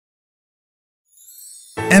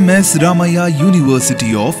M.S. Ramaiah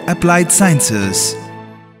University of Applied Sciences.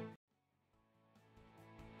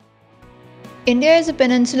 India is a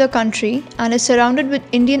peninsular country and is surrounded with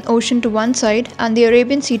Indian Ocean to one side and the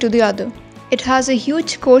Arabian Sea to the other. It has a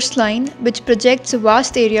huge coastline which projects a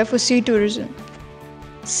vast area for sea tourism.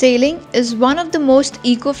 Sailing is one of the most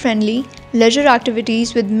eco-friendly leisure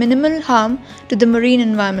activities with minimal harm to the marine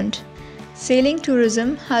environment. Sailing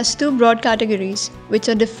tourism has two broad categories, which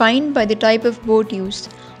are defined by the type of boat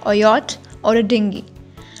used, a yacht or a dinghy.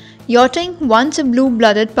 Yachting, once a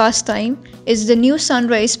blue-blooded pastime, is the new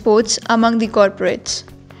sunrise sports among the corporates.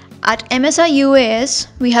 At MSRUAS,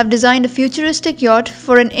 we have designed a futuristic yacht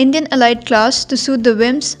for an Indian elite class to suit the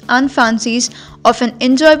whims and fancies of an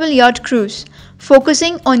enjoyable yacht cruise,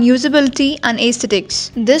 focusing on usability and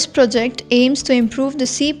aesthetics. This project aims to improve the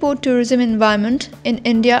seaport tourism environment in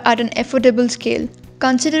India at an affordable scale.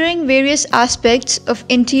 Considering various aspects of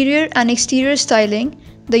interior and exterior styling,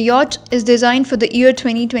 the yacht is designed for the year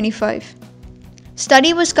 2025.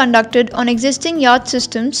 Study was conducted on existing yacht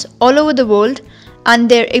systems all over the world and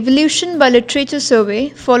their evolution by literature survey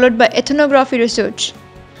followed by ethnography research.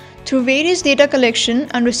 Through various data collection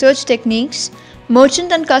and research techniques,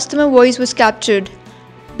 merchant and customer voice was captured.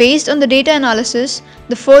 Based on the data analysis,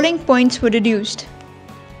 the following points were deduced.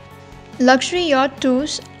 Luxury yacht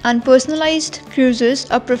tours and personalized cruises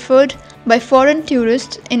are preferred by foreign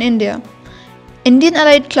tourists in India. Indian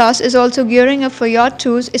elite class is also gearing up for yacht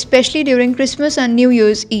tours, especially during Christmas and New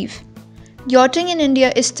Year's Eve. Yachting in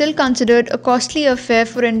India is still considered a costly affair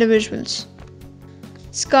for individuals.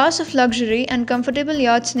 Scarce of luxury and comfortable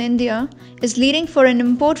yachts in India is leading for an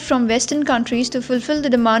import from Western countries to fulfill the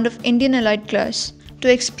demand of Indian elite class.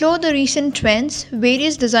 To explore the recent trends,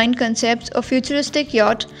 various design concepts of futuristic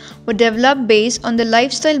yacht were developed based on the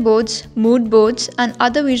lifestyle boards, mood boards, and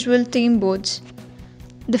other visual theme boards.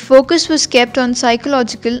 The focus was kept on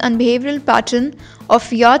psychological and behavioral pattern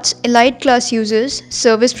of yachts' elite class users,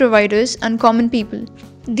 service providers, and common people.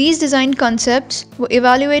 These design concepts were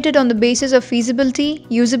evaluated on the basis of feasibility,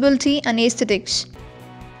 usability, and aesthetics.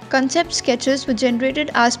 Concept sketches were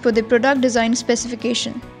generated as per the product design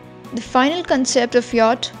specification. The final concept of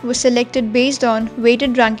yacht was selected based on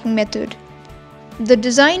weighted ranking method. The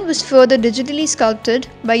design was further digitally sculpted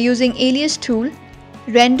by using Alias tool,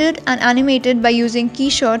 rendered and animated by using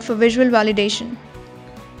Keyshot for visual validation.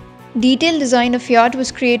 Detailed design of yacht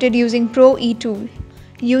was created using Pro E tool.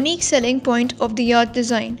 Unique selling point of the yacht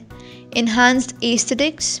design: enhanced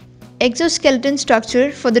aesthetics, exoskeleton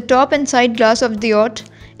structure for the top and side glass of the yacht,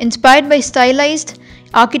 inspired by stylized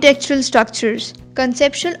architectural structures,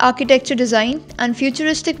 conceptual architecture design, and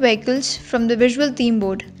futuristic vehicles from the visual theme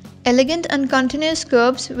board. Elegant and continuous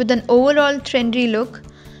curves with an overall trendy look,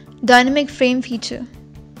 dynamic frame feature.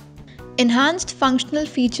 Enhanced functional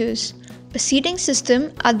features: a seating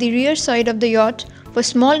system at the rear side of the yacht for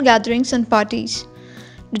small gatherings and parties,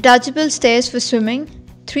 detachable stairs for swimming,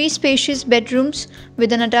 3 spacious bedrooms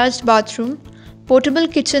with an attached bathroom, portable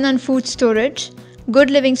kitchen and food storage,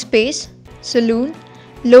 good living space, saloon,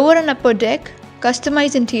 lower and upper deck,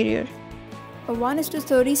 customized interior. A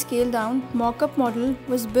 1:30 scale down mock-up model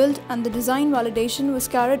was built and the design validation was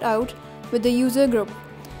carried out with the user group.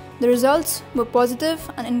 The results were positive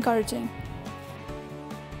and encouraging.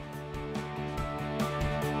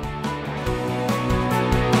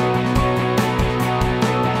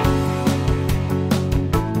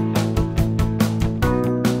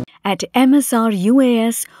 At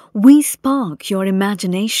MSRUAS, we spark your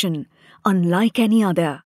imagination unlike any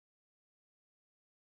other.